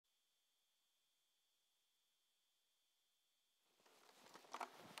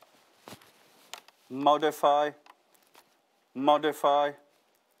modify, modify,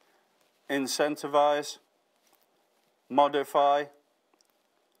 incentivize, modify,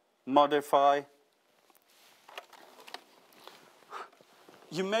 modify.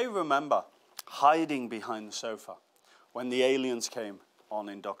 You may remember hiding behind the sofa when the aliens came on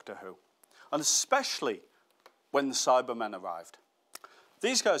in Doctor Who, and especially when the Cybermen arrived.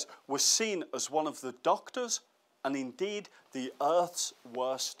 These guys were seen as one of the Doctor's and indeed the Earth's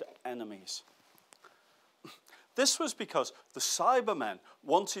worst enemies. This was because the Cybermen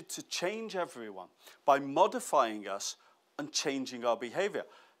wanted to change everyone by modifying us and changing our behavior.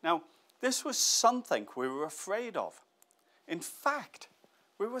 Now, this was something we were afraid of. In fact,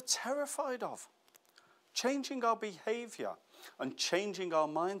 we were terrified of. Changing our behavior and changing our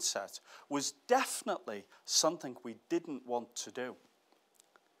mindset was definitely something we didn't want to do.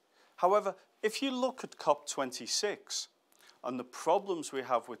 However, if you look at COP26 and the problems we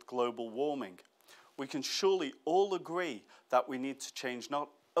have with global warming, we can surely all agree that we need to change not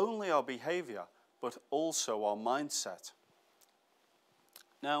only our behavior, but also our mindset.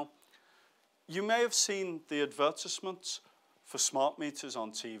 Now, you may have seen the advertisements for smart meters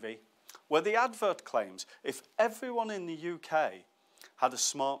on TV, where the advert claims if everyone in the UK had a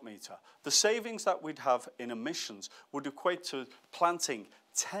smart meter, the savings that we'd have in emissions would equate to planting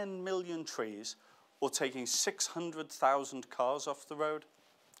 10 million trees or taking 600,000 cars off the road.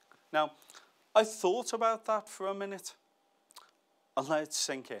 Now, I thought about that for a minute and let it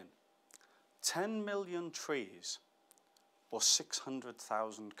sink in. 10 million trees or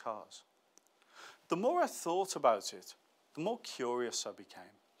 600,000 cars. The more I thought about it, the more curious I became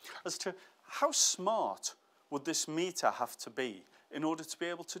as to how smart would this meter have to be in order to be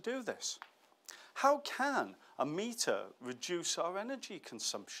able to do this? How can a meter reduce our energy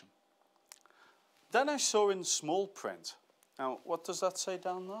consumption? Then I saw in small print, now what does that say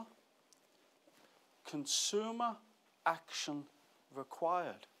down there? Consumer action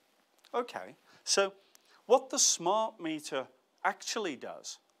required. Okay, so what the smart meter actually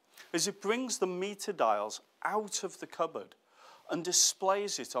does is it brings the meter dials out of the cupboard and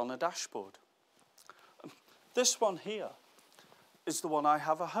displays it on a dashboard. This one here is the one I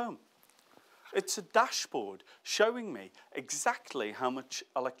have at home. It's a dashboard showing me exactly how much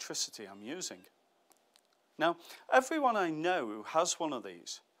electricity I'm using. Now, everyone I know who has one of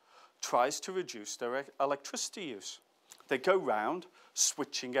these tries to reduce their electricity use. They go round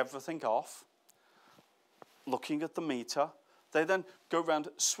switching everything off, looking at the meter. They then go round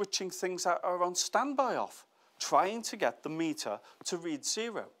switching things that are on standby off, trying to get the meter to read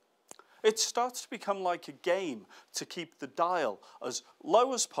 0. It starts to become like a game to keep the dial as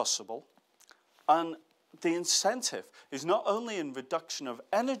low as possible, and the incentive is not only in reduction of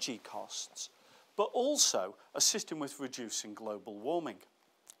energy costs, but also assisting with reducing global warming.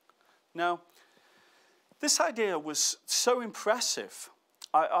 Now, this idea was so impressive,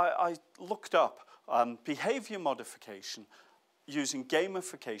 I looked up behavior modification using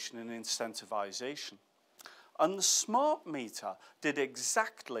gamification and incentivization. And the smart meter did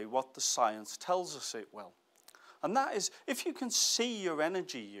exactly what the science tells us it will. And that is, if you can see your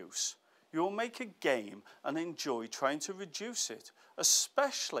energy use, you'll make a game and enjoy trying to reduce it,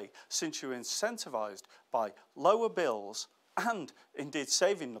 especially since you're incentivized by lower bills and indeed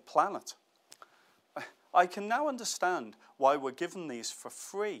saving the planet. I can now understand why we're given these for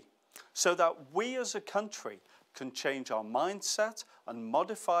free, so that we as a country can change our mindset and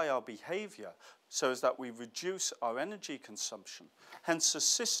modify our behavior so as that we reduce our energy consumption, hence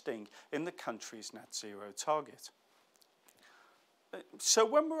assisting in the country's net zero target. So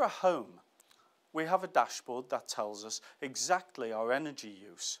when we're at home, we have a dashboard that tells us exactly our energy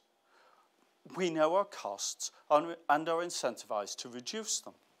use. We know our costs and are incentivized to reduce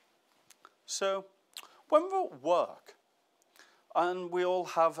them. So when we're at work and we all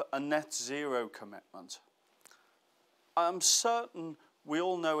have a net zero commitment, I'm certain we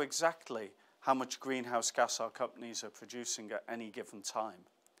all know exactly how much greenhouse gas our companies are producing at any given time,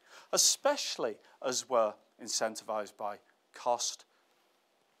 especially as we're incentivized by cost,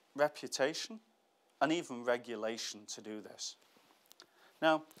 reputation, and even regulation to do this.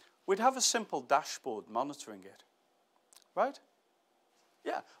 Now, we'd have a simple dashboard monitoring it, right?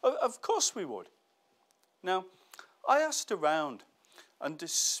 Yeah, of course we would. Now, I asked around, and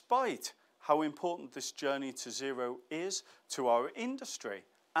despite how important this journey to zero is to our industry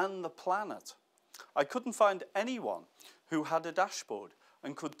and the planet, I couldn't find anyone who had a dashboard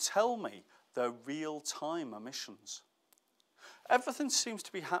and could tell me their real-time emissions. Everything seems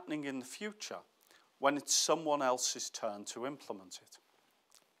to be happening in the future when it's someone else's turn to implement it.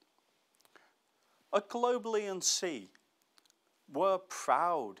 At Global E&C, we're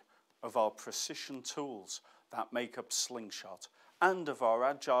proud of our precision tools that make up Slingshot, and of our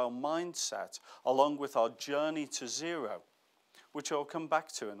agile mindset, along with our journey to zero, which I'll come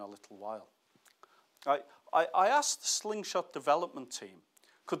back to in a little while. I asked the Slingshot development team,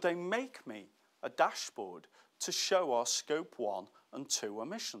 could they make me a dashboard to show our Scope 1 and 2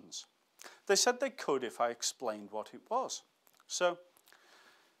 emissions? They said they could if I explained what it was. So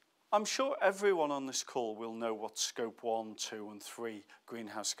I'm sure everyone on this call will know what Scope 1, 2 and 3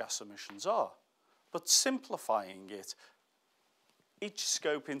 greenhouse gas emissions are, but simplifying it, each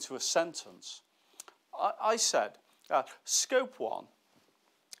scope into a sentence, I said, Scope 1,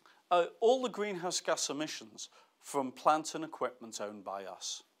 all the greenhouse gas emissions from plant and equipment owned by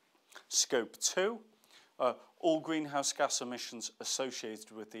us. Scope 2, all greenhouse gas emissions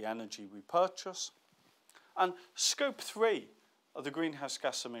associated with the energy we purchase. And Scope 3 are the greenhouse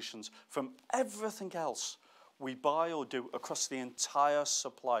gas emissions from everything else we buy or do across the entire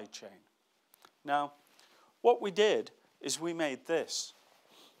supply chain. Now, what we did is we made this.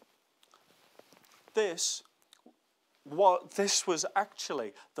 This was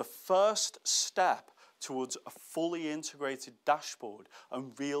actually the first step towards a fully integrated dashboard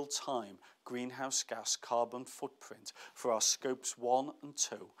and real-time greenhouse gas carbon footprint for our Scopes 1 and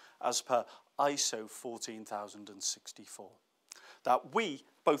 2 as per ISO 14064 that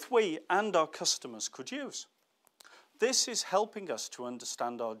both we and our customers could use. This is helping us to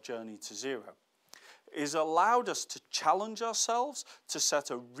understand our journey to zero. It has allowed us to challenge ourselves to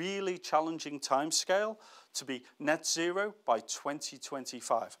set a really challenging timescale to be net zero by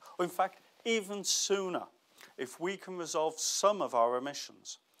 2025, or in fact, even sooner, if we can resolve some of our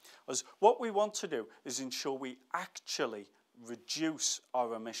emissions. As what we want to do is ensure we actually reduce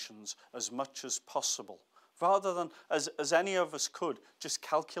our emissions as much as possible, rather than, as any of us could, just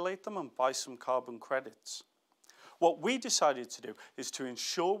calculate them and buy some carbon credits. What we decided to do is to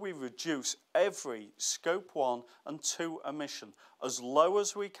ensure we reduce every Scope 1 and 2 emission as low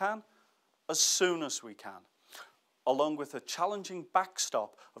as we can, as soon as we can, along with a challenging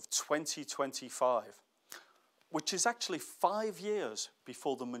backstop of 2025, which is actually 5 years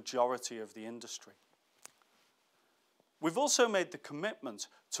before the majority of the industry. We've also made the commitment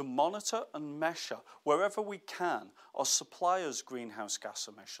to monitor and measure wherever we can our suppliers' greenhouse gas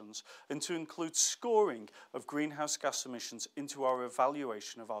emissions and to include scoring of greenhouse gas emissions into our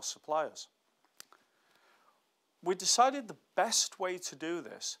evaluation of our suppliers. We decided the best way to do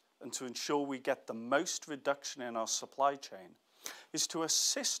this and to ensure we get the most reduction in our supply chain is to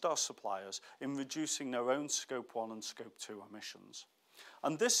assist our suppliers in reducing their own Scope 1 and Scope 2 emissions.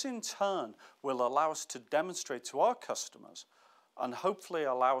 And this in turn will allow us to demonstrate to our customers and hopefully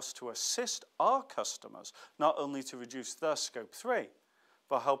allow us to assist our customers not only to reduce their Scope 3,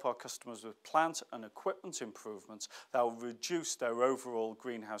 but help our customers with plant and equipment improvements that will reduce their overall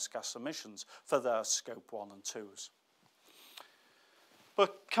greenhouse gas emissions for their Scope 1 and 2s.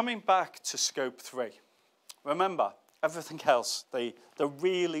 But coming back to Scope 3, remember everything else, the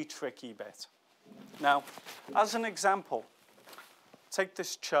really tricky bit. Now, as an example, take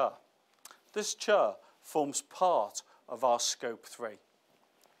this chair. This chair forms part of our Scope 3.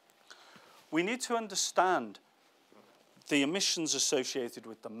 We need to understand the emissions associated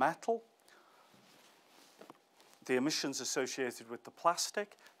with the metal, the emissions associated with the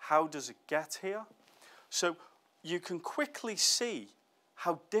plastic, how does it get here? So you can quickly see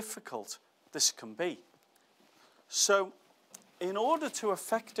how difficult this can be. So in order to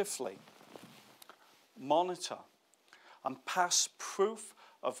effectively monitor and pass proof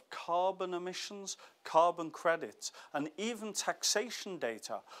of carbon emissions, carbon credits, and even taxation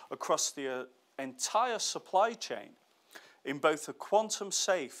data across the entire supply chain in both a quantum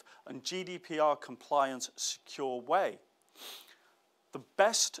safe and GDPR compliant secure way, the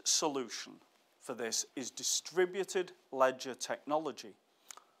best solution for this is distributed ledger technology,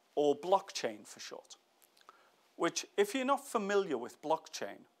 or blockchain for short, which, if you're not familiar with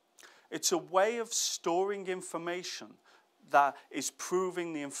blockchain, it's a way of storing information that is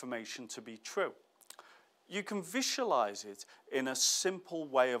proving the information to be true. You can visualize it in a simple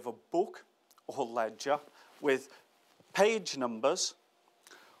way of a book or ledger with page numbers,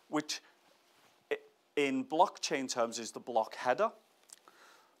 which in blockchain terms is the block header,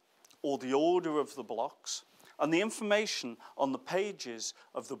 or the order of the blocks, and the information on the pages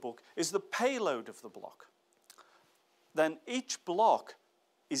of the book is the payload of the block. Then each block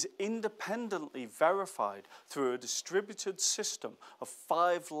is independently verified through a distributed system of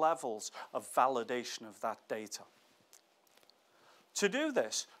 5 levels of validation of that data. To do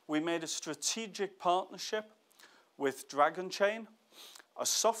this, we made a strategic partnership with Dragon Chain, a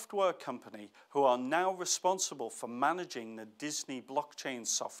software company who are now responsible for managing the Disney blockchain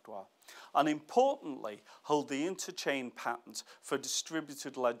software, and importantly, hold the interchain patent for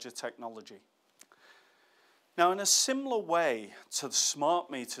distributed ledger technology. Now, in a similar way to the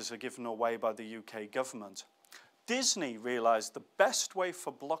smart meters are given away by the UK government, Disney realized the best way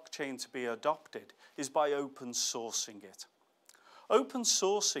for blockchain to be adopted is by open sourcing it. Open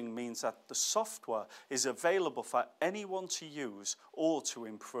sourcing means that the software is available for anyone to use or to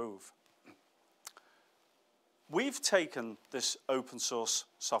improve. We've taken this open source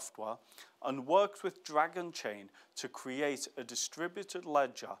software and worked with Dragon Chain to create a distributed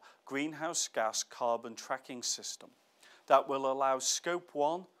ledger greenhouse gas carbon tracking system that will allow Scope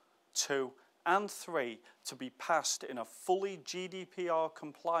 1, 2, and 3 to be passed in a fully GDPR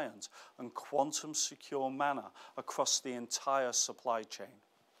compliant and quantum secure manner across the entire supply chain.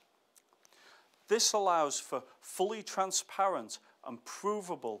 This allows for fully transparent and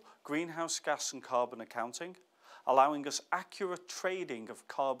provable greenhouse gas and carbon accounting, allowing us accurate trading of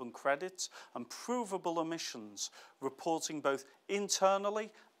carbon credits and provable emissions, reporting both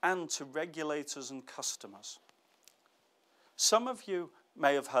internally and to regulators and customers. Some of you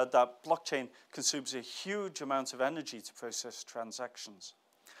may have heard that blockchain consumes a huge amount of energy to process transactions.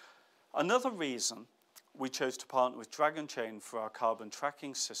 Another reason we chose to partner with Dragon Chain for our carbon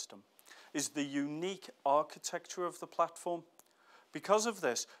tracking system is the unique architecture of the platform. Because of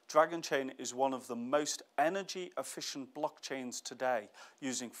this, Dragon Chain is one of the most energy efficient blockchains today,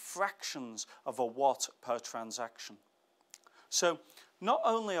 using fractions of a watt per transaction. So, not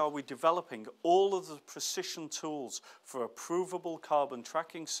only are we developing all of the precision tools for a provable carbon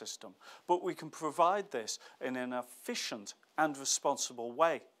tracking system, but we can provide this in an efficient and responsible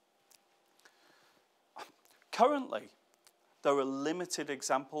way. Currently, there are limited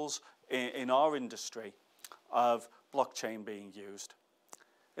examples in our industry of blockchain being used.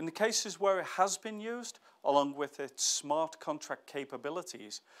 In the cases where it has been used, along with its smart contract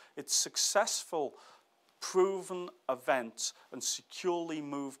capabilities, its successful proven events and securely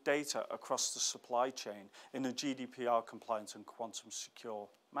moved data across the supply chain in a GDPR compliant and quantum secure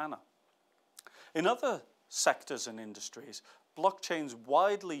manner. In other sectors and industries, blockchain's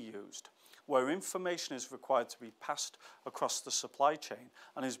widely used where information is required to be passed across the supply chain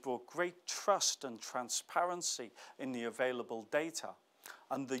and has brought great trust and transparency in the available data,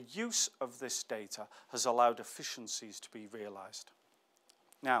 and the use of this data has allowed efficiencies to be realized.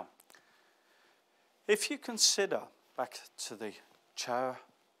 Now, if you consider back to the chair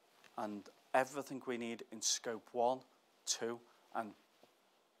and everything we need in Scope 1, 2, and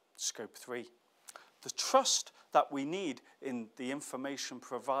Scope 3, the trust that we need in the information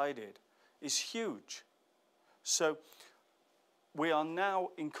provided is huge. So we are now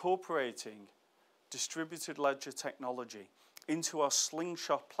incorporating distributed ledger technology into our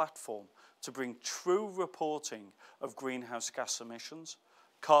Slingshot platform to bring true reporting of greenhouse gas emissions,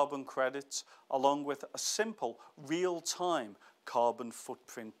 carbon credits, along with a simple real-time carbon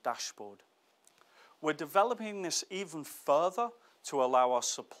footprint dashboard. We're developing this even further to allow our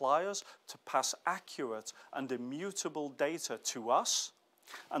suppliers to pass accurate and immutable data to us,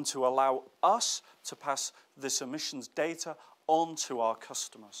 and to allow us to pass this emissions data on to our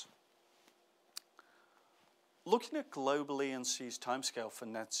customers. Looking at global E&C's timescale for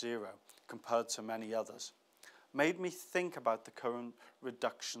net zero compared to many others made me think about the current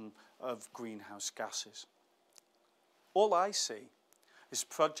reduction of greenhouse gases. All I see is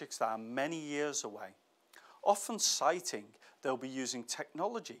projects that are many years away, often citing they'll be using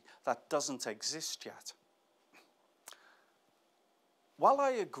technology that doesn't exist yet. While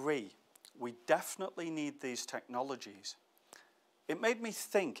I agree we definitely need these technologies, it made me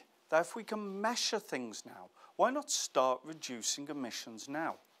think that if we can measure things now, why not start reducing emissions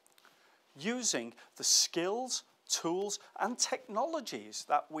now? Using the skills, tools, and technologies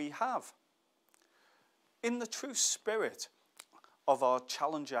that we have. In the true spirit of our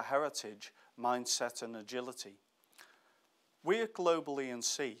challenger heritage, mindset, and agility, we at Global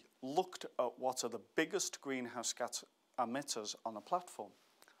E&C looked at what are the biggest greenhouse gas emitters on a platform.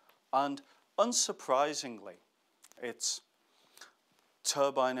 And unsurprisingly, it's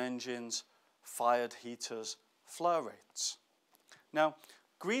turbine engines, fired heaters, flare rates. Now,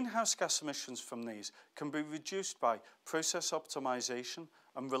 greenhouse gas emissions from these can be reduced by process optimization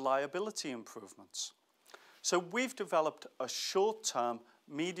and reliability improvements. So we've developed a short-term,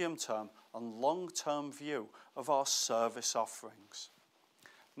 medium-term, and long-term view of our service offerings.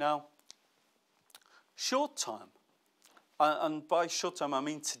 Now, short-term, and by short-term I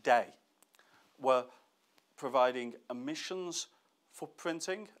mean today, we're providing emissions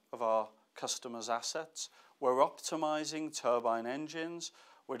footprinting of our customers' assets. we're optimizing turbine engines,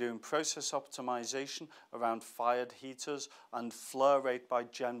 we're doing process optimization around fired heaters and flow rate by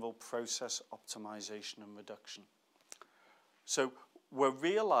general process optimization and reduction. So we're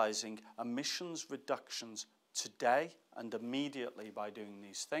realizing emissions reductions today and immediately by doing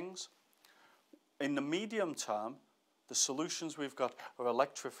these things. In the medium term, the solutions we've got are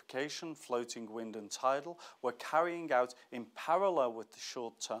electrification, floating wind and tidal. We're carrying out in parallel with the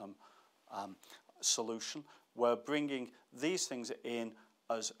short-term solution. We're bringing these things in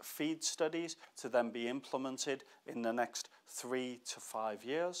as feed studies to then be implemented in the next 3 to 5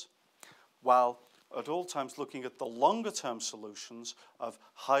 years, while at all times looking at the longer-term solutions of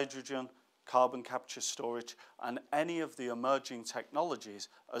hydrogen, carbon capture storage, and any of the emerging technologies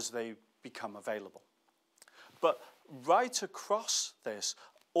as they become available. But right across this,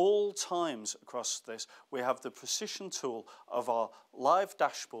 all times across this, we have the precision tool of our live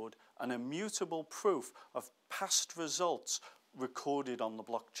dashboard and immutable proof of past results recorded on the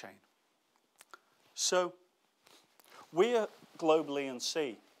blockchain. So we at Global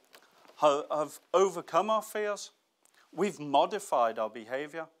E&C have overcome our fears, we've modified our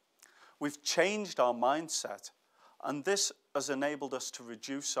behavior, we've changed our mindset, and this has enabled us to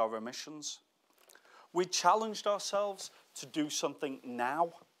reduce our emissions. We challenged ourselves to do something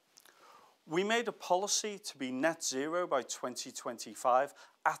now. We made a policy to be net zero by 2025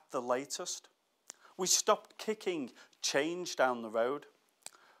 at the latest. We stopped kicking change down the road.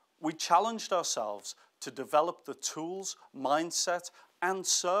 We challenged ourselves to develop the tools, mindset, and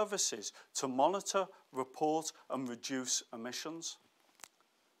services to monitor, report, and reduce emissions.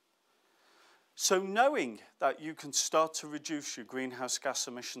 So knowing that you can start to reduce your greenhouse gas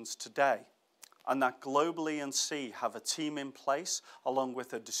emissions today, and that Global E&C have a team in place along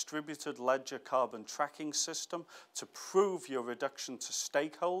with a distributed ledger carbon tracking system to prove your reduction to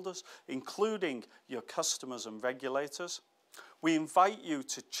stakeholders, including your customers and regulators, we invite you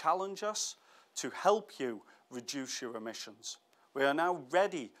to challenge us to help you reduce your emissions. We are now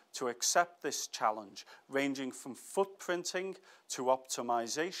ready to accept this challenge, ranging from footprinting to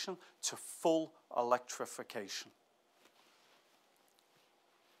optimization to full electrification.